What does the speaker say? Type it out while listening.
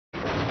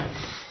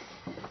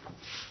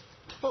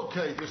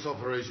OK, this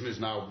operation is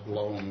now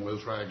blown.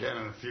 We'll try again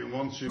in a few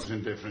months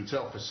using different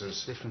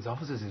officers. Different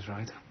officers is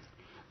right.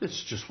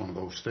 It's just one of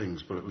those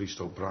things, but at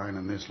least O'Brien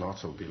and this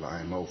lot will be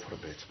lying low for a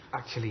bit.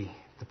 Actually,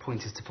 the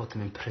point is to put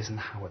them in prison,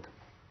 Howard.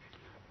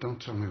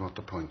 Don't tell me what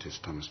the point is,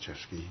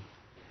 Tomaszewski.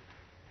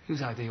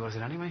 Whose idea was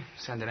it anyway?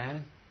 Send it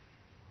in.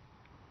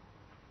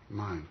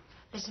 Mine.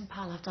 Listen,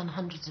 pal, I've done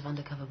hundreds of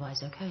undercover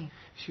buys, OK?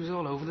 She was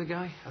all over the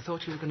guy. I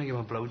thought she was going to give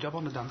him a blowjob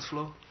on the dance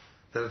floor.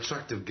 They're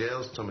attractive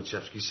girls,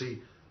 Tomaszewski.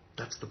 See,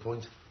 that's the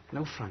point.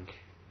 No, Frank.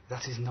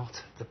 That is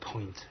not the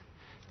point.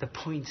 The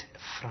point,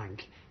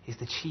 Frank, is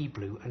that she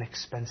blew an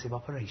expensive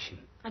operation.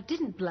 I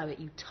didn't blow it,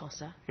 you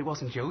tosser. It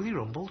wasn't Jodie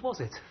rumbled, was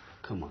it?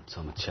 Come on,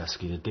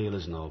 Tomaszewski. The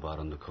dealers know about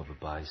undercover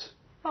buys.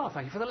 Oh,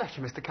 thank you for the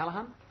lecture, Mr.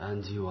 Callaghan.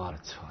 And you are a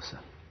tosser.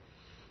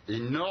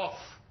 Enough!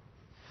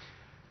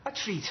 A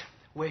treat,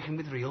 working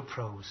with real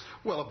pros.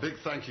 Well, a big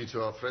thank you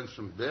to our friends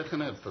from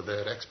Birkenhead for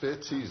their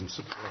expertise and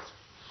support.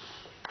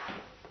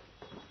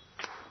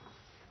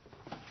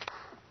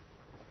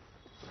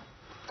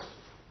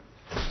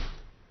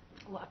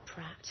 What a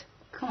prat.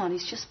 Come on,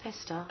 he's just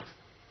pissed off.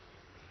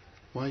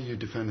 Why are you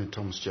defending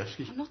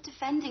Tomaszewski? I'm not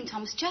defending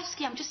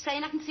Tomaszewski. I'm just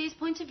saying I can see his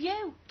point of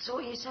view. So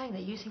what are you saying,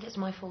 that you think it's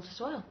my fault as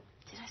well?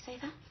 Did I say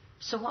that?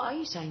 So what are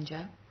you saying,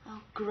 Joe?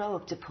 Oh, grow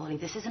up, Pauli.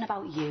 This isn't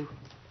about you.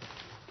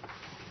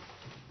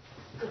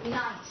 Good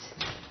night.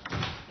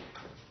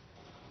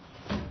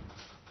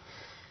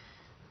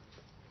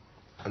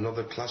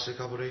 Another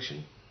classic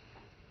operation?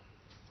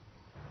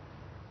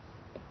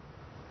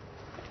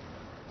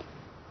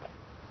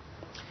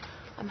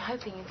 I'm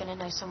hoping you're going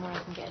to know somewhere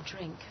I can get a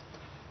drink.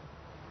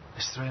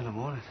 It's 3 in the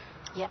morning.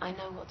 Yeah, I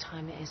know what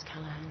time it is,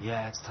 Callaghan.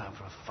 Yeah, it's time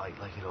for a fight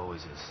like it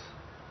always is.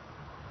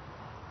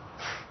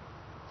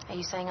 Are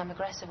you saying I'm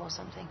aggressive or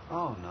something?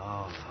 Oh,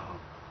 no.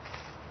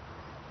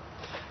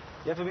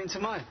 You ever been to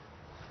mine?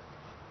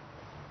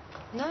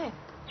 No.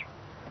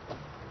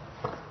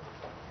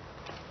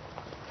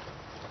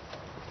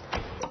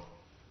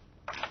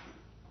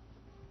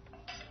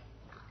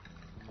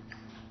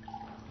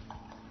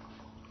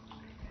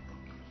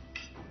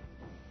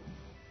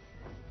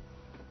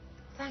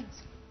 Thanks.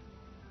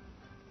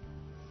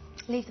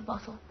 Leave the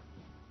bottle.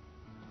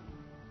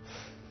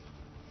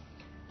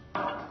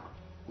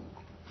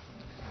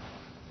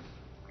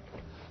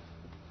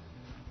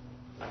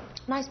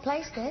 Nice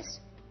place, this.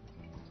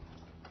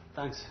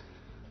 Thanks.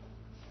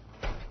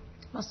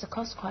 Must have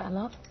cost quite a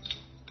lot.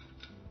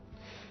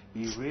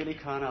 You really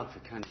can't help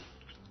it, can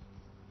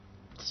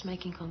you? Just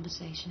making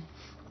conversation.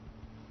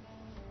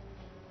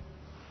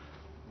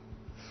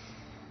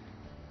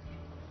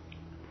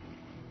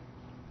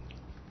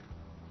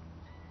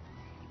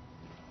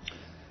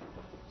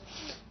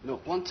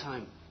 Look, one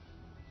time,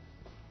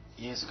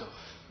 years ago,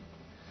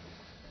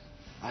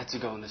 I had to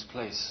go in this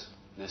place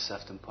near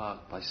Sefton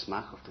Park by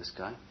smack of this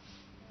guy.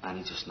 And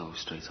he just knows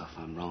straight off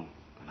I'm wrong.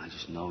 And I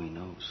just know he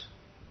knows.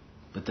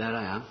 But there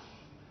I am,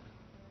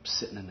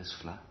 sitting in this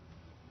flat.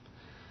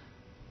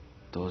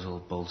 Doors all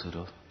bolted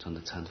up, it's on the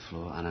 10th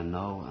floor, and I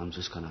know I'm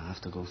just going to have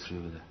to go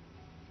through with it.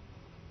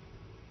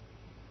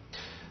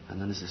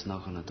 And then there's this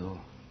knock on the door,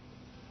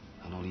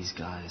 and all these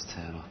guys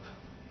turn up.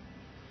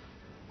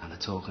 And they're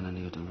talking in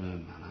the other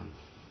room, and I'm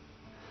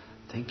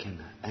thinking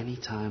that any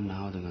time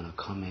now they're going to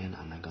come in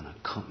and they're going to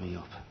cut me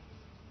up.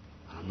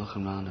 And I'm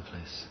looking around the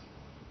place.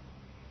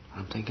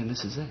 I'm thinking,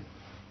 this is it.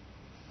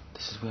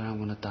 This is where I'm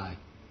going to die.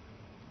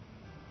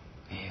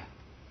 Here.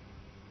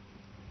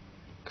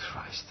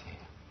 Christ,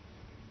 here.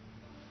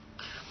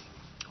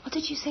 What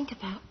did you think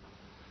about?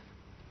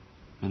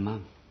 My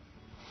mum.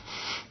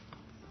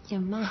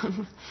 Your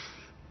mum?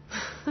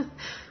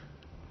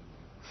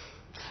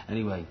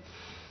 Anyway,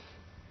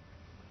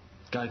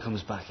 guy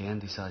comes back in,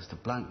 decides to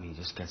blank me,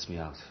 just gets me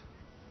out.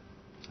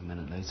 A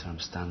minute later, I'm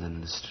standing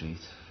in the street,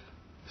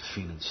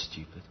 feeling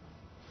stupid.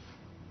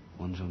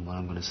 Wondering what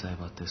I'm going to say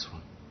about this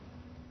one.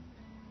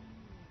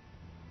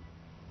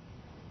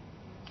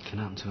 Can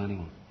happen to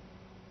anyone.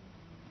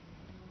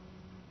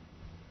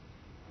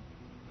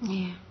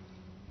 Yeah.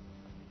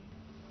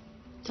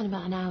 Then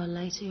about an hour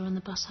later, you're on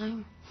the bus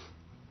home.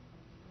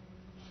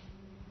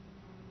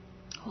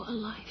 What a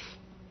life.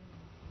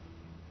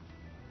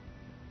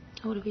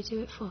 What did we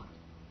do it for?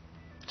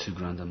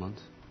 $2,000 a month.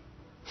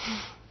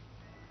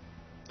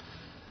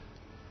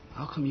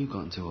 How come you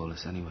got into all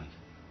this anyway?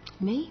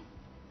 Me?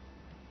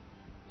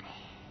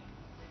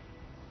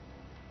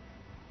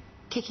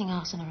 Kicking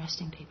ass and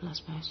arresting people, I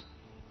suppose.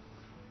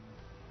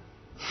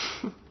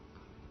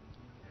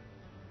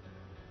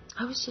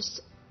 I was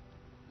just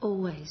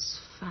always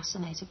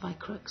fascinated by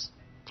crooks.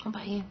 What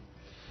about you?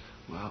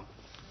 Well,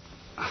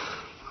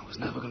 I was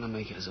never going to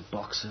make it as a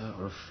boxer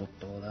or a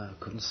footballer.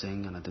 I couldn't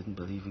sing and I didn't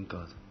believe in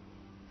God.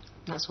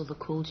 That's all the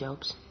cool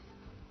jobs.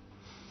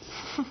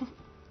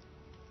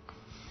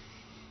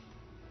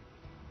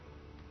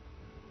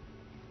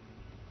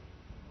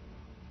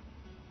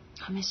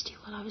 I missed you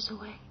while I was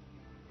away.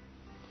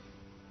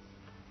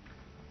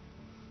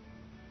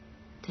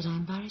 Did I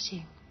embarrass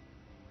you?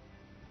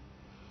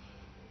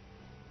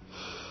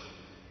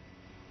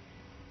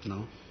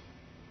 No.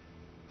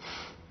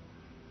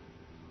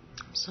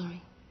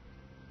 sorry.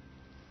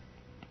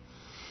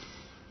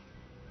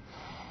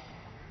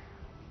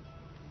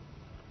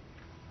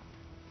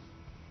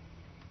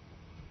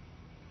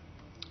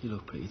 You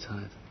look pretty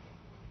tired.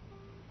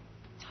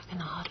 I can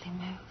hardly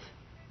move.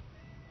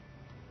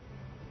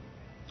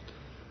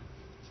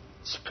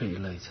 It's pretty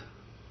late.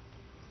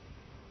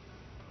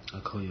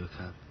 I'll call you a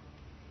cab.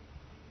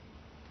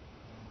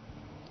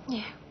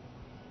 Yeah.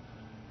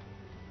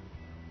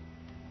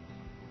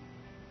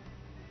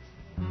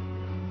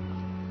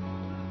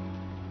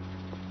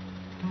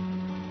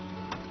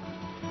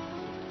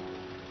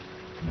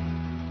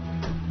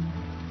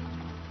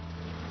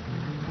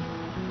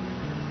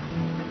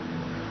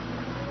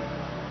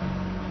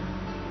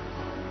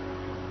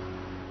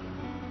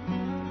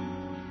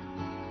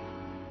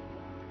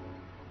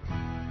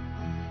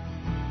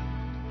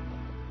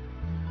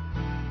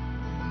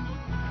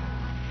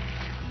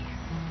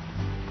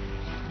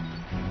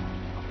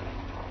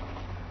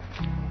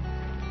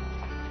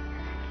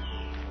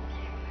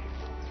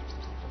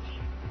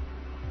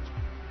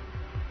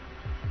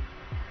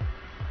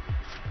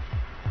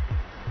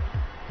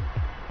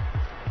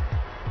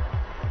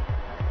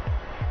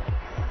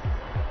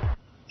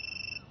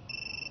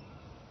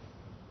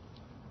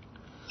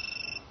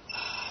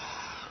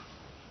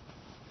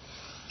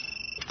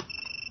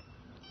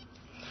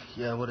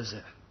 Yeah, what is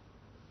it?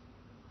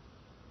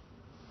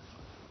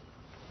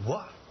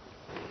 What?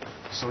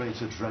 Sorry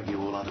to drag you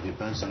all out of your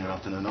beds on your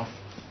afternoon off,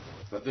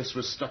 but this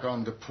was stuck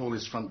on to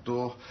Pauli's front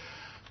door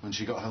when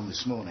she got home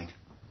this morning.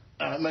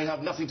 It may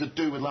have nothing to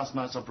do with last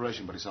night's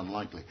operation, but it's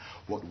unlikely.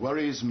 What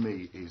worries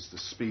me is the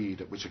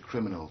speed at which a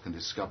criminal can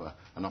discover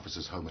an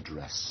officer's home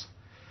address.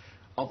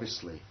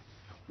 Obviously,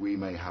 we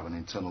may have an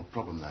internal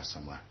problem there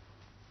somewhere.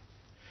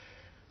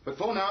 But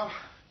for now,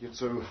 you're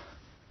to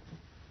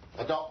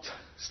adopt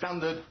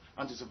standard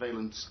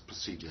anti-surveillance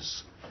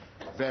procedures.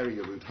 Vary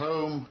your route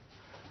home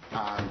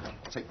and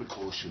take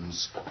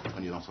precautions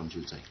when you're not on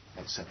duty,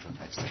 etc.,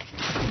 etc.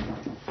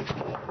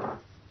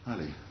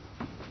 Ali,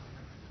 can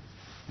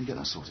you get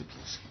that sorted,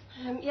 please?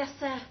 Yes,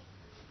 sir.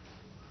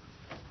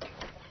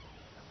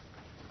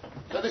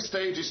 At this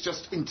stage, it's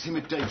just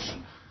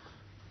intimidation.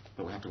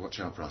 But we have to watch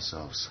out for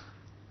ourselves.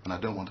 And I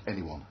don't want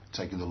anyone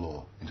taking the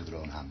law into their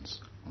own hands.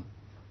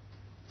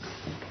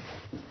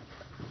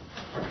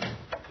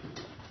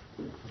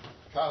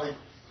 Carly.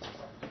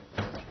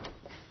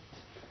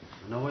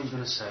 I know what you're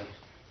going to say.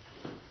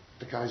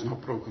 The guy's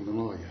not broken the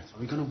law yet. Are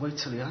we going to wait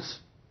till he has?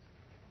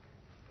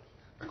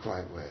 A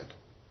quiet word.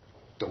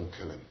 Don't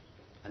kill him.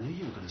 I knew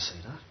you were going to say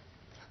that.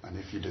 And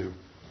if you do,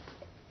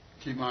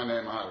 keep my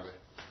name out of it.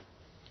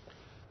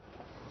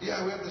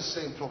 Yeah, we had the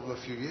same problem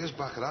a few years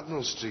back at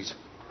Admiral Street.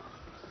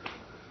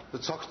 The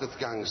Toxteth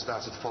gang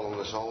started following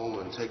us home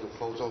and taking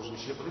photos and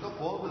shit, but they got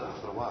bored with it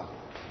after a while.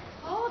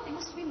 Oh, they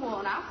must be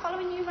worn out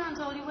following you around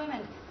all your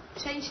women.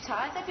 Change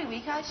tyres every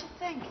week, I should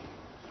think.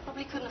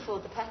 Probably couldn't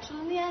afford the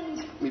petrol in the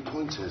end. My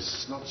point is,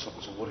 it's not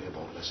something to worry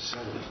about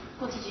necessarily.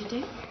 What did you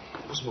do?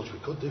 Wasn't much we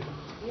could do.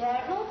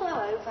 Yeah, it'll all blow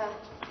over.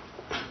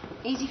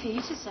 Easy for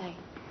you to say.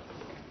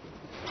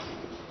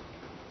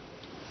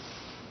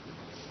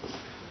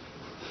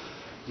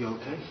 You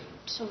okay?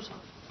 Sort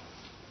of.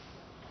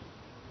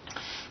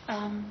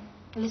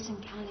 Listen,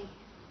 Callie.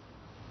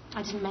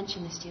 I didn't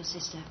mention this to your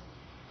sister.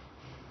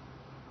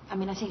 I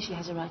mean, I think she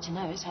has a right to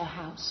know. It's her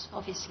house,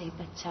 obviously,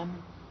 but,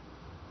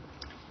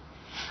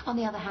 on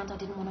the other hand, I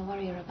didn't want to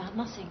worry her about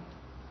nothing.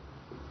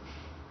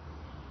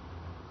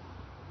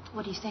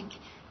 What do you think?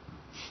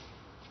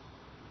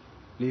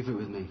 Leave it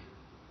with me.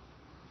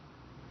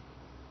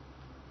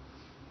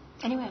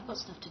 Anyway, I've got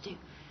stuff to do.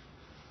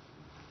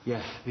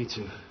 Yeah, me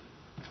too.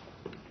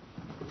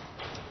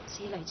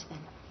 See you later, then.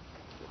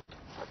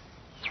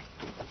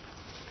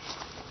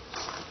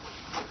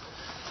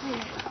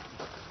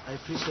 I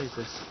appreciate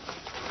this.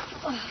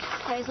 Oh,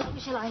 stay as long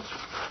as you like.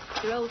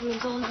 Your old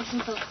room's all nice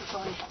and comfortable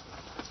for you.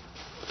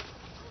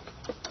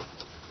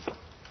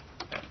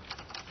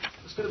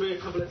 It's going to be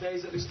a couple of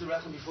days at least, I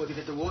reckon, before they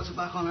get the water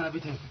back on and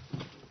everything.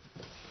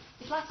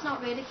 The flat's not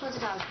really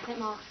flooded out, is it,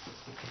 Mark?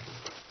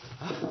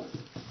 Huh?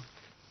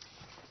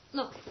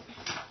 Look,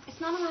 it's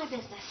none of my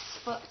business,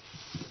 but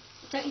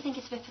don't you think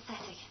it's a bit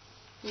pathetic?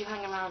 You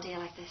hang around here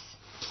like this.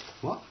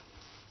 What?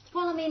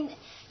 Well, I mean,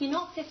 you're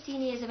not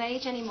 15 years of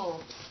age anymore.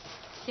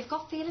 If you've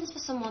got feelings for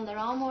someone, there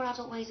are more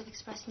adult ways of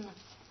expressing them.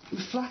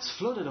 The flat's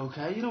flooded,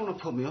 okay? You don't want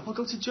to put me up. I'll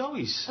go to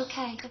Joey's.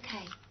 Okay.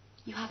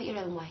 You have it your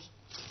own way.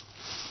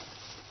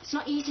 It's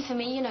not easy for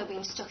me, you know,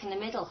 being stuck in the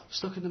middle.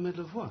 Stuck in the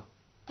middle of what?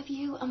 Of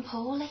you and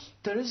Pauli.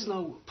 There is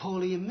no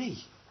Pauli and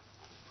me.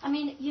 I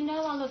mean, you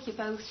know I love you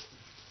both.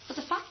 But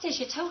the fact is,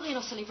 you're totally and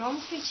utterly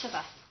wrong for each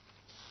other.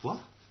 What?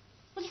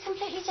 Well, you're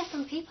completely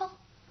different people.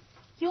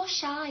 You're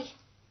shy.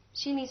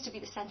 She needs to be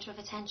the centre of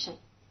attention.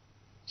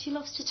 She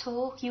loves to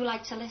talk. You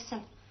like to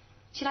listen.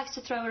 She likes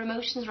to throw her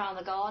emotions around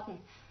the garden.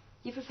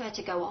 You prefer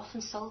to go off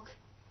and sulk.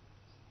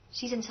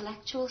 She's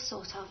intellectual,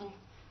 sort of, and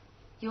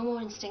you're more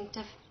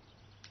instinctive.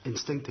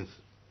 Instinctive?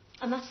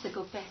 And that's the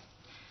good bit.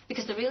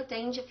 Because the real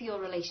danger for your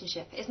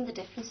relationship isn't the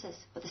differences,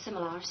 but the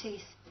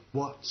similarities.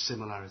 What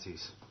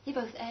similarities? You're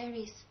both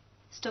Aries.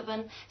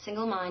 Stubborn,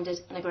 single-minded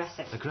and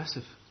aggressive.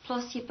 Aggressive?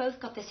 Plus, you've both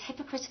got this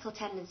hypocritical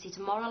tendency to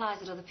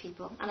moralise at other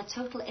people and a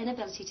total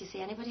inability to see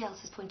anybody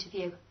else's point of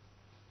view.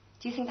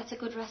 Do you think that's a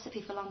good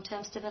recipe for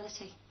long-term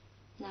stability?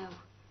 No.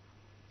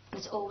 And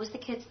it's always the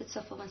kids that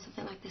suffer when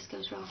something like this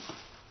goes wrong.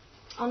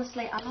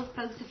 Honestly, I love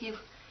both of you.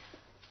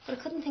 But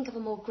I couldn't think of a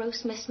more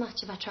gross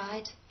mismatch if I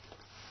tried.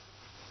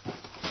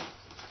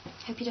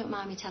 Hope you don't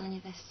mind me telling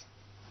you this.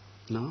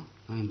 No,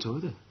 I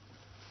enjoyed it.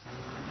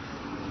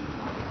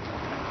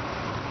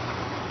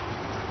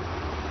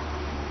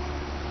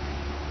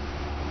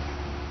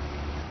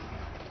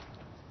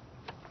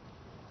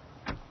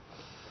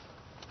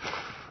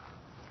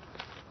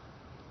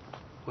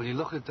 Well, you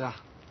look at that.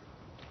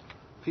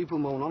 People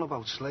moan on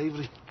about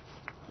slavery.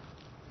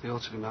 They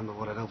ought to remember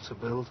what it helped to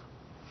build.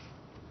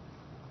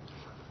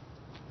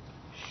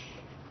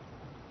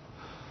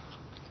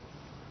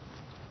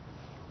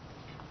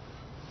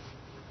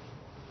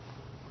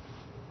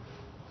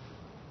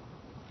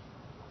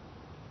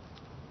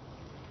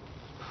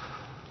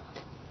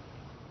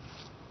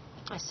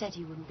 I said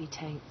you wouldn't be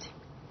tanked.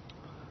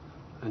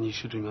 And you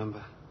should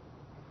remember,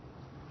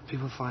 if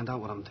people find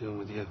out what I'm doing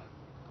with you,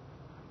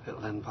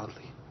 it'll end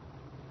badly.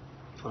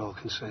 For all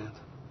concerned.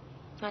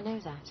 I know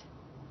that.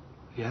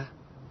 Yeah?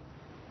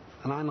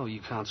 And I know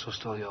you can't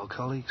trust all your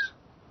colleagues.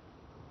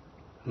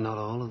 Not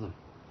all of them.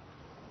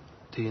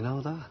 Do you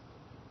know that?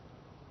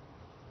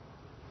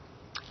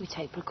 We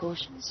take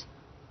precautions.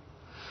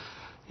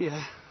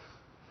 Yeah.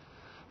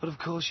 But of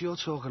course you're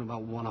talking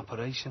about one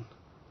operation.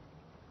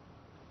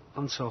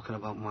 I'm talking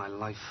about my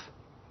life.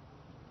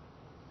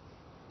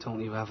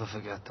 Don't you ever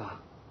forget that.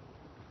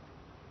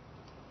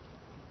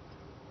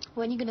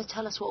 When are you going to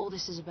tell us what all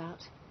this is about?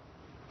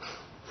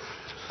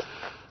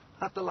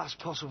 At the last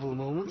possible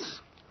moment.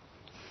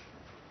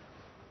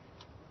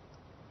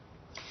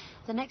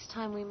 The next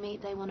time we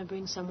meet, they want to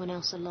bring someone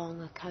else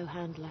along, a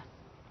co-handler.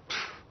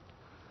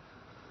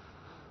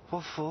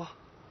 What for?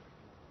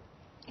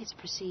 It's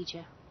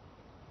procedure.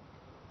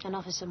 An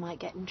officer might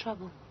get in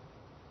trouble.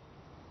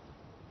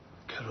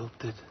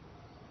 Corrupted.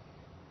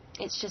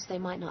 It's just they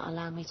might not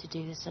allow me to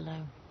do this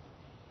alone.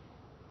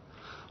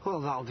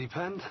 Well, that'll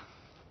depend.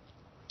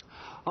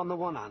 On the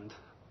one hand,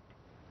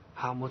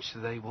 how much do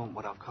they want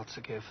what I've got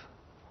to give?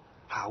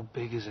 How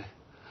big is it?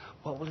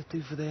 What will it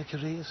do for their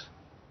careers?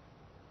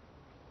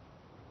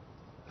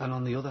 And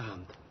on the other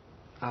hand,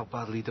 how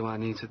badly do I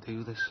need to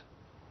do this?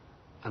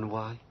 And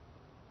why?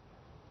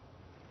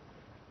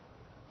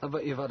 I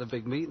bet you've had a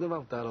big meeting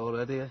about that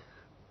already, eh?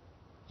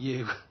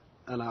 You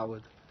and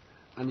Howard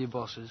and your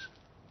bosses.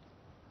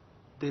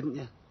 Didn't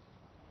you?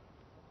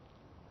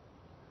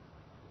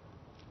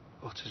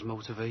 What's his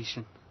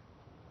motivation?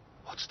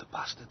 What's the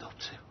bastard up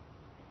to?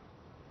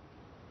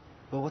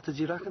 Well, what did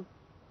you reckon?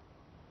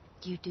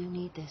 You do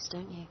need this,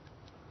 don't you?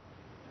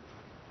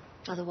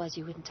 Otherwise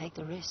you wouldn't take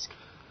the risk.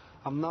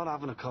 I'm not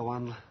having a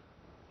co-handler.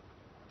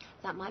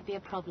 That might be a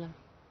problem.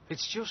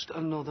 It's just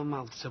another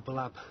mouth to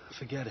blab.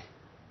 Forget it.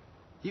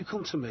 You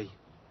come to me.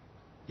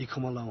 You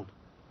come alone.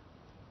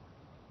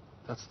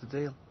 That's the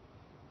deal.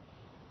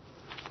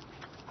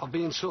 I'll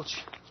be in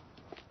touch.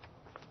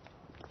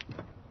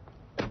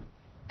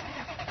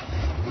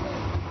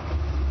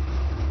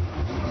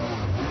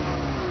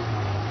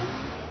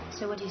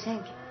 So what do you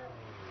think?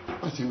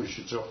 I think we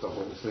should drop the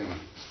whole thing.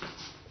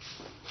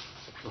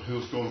 But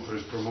who's going for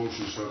his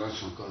promotion, so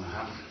that's not going to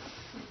happen.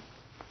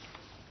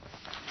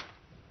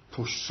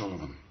 Push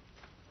Sullivan.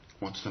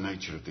 What's the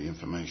nature of the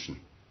information?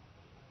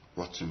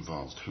 What's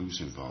involved?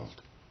 Who's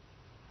involved?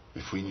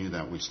 If we knew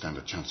that, we'd stand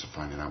a chance of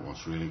finding out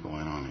what's really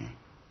going on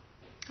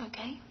here.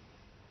 Okay.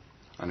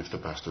 And if the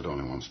bastard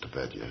only wants to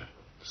bed you,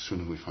 the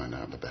sooner we find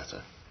out, the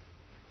better.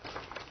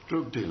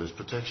 Drug dealers,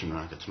 protection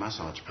rackets,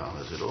 massage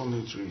parlours, it all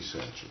needs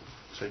researching.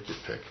 Take your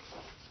pick.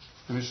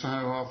 And is that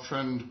how our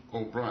friend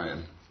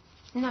O'Brien?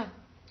 No.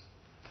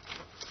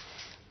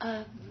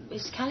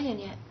 Is Callaghan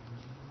yet?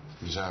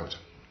 He's out.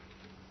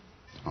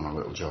 On a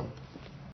little job.